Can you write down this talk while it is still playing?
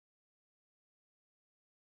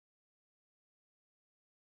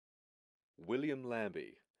William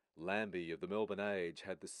Lambie. Lambie of the Melbourne Age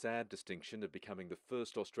had the sad distinction of becoming the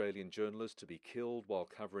first Australian journalist to be killed while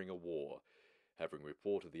covering a war. Having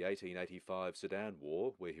reported the 1885 Sudan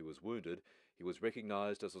War, where he was wounded, he was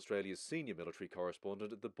recognised as Australia's senior military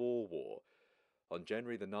correspondent at the Boer War. On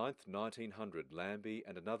January the 9th, 1900, Lambie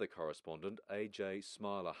and another correspondent, A.J.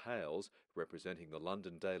 Smiler Hales, representing the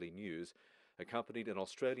London Daily News, accompanied an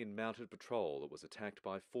Australian mounted patrol that was attacked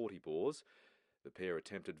by 40 Boers. The pair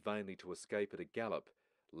attempted vainly to escape at a gallop.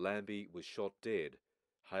 Lambie was shot dead,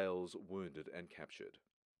 Hales wounded and captured.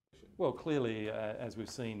 Well, clearly, as we've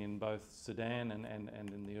seen in both Sudan and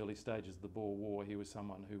in the early stages of the Boer War, he was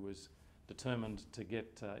someone who was determined to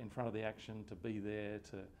get in front of the action, to be there,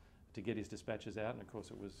 to get his dispatches out. And of course,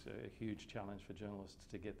 it was a huge challenge for journalists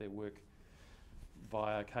to get their work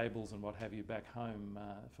via cables and what have you back home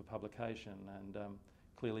for publication. And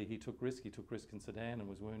clearly, he took risk. He took risk in Sudan and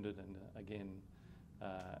was wounded, and again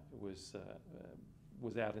was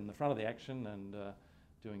out in the front of the action and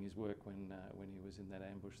doing his work when he was in that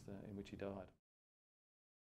ambush in which he died.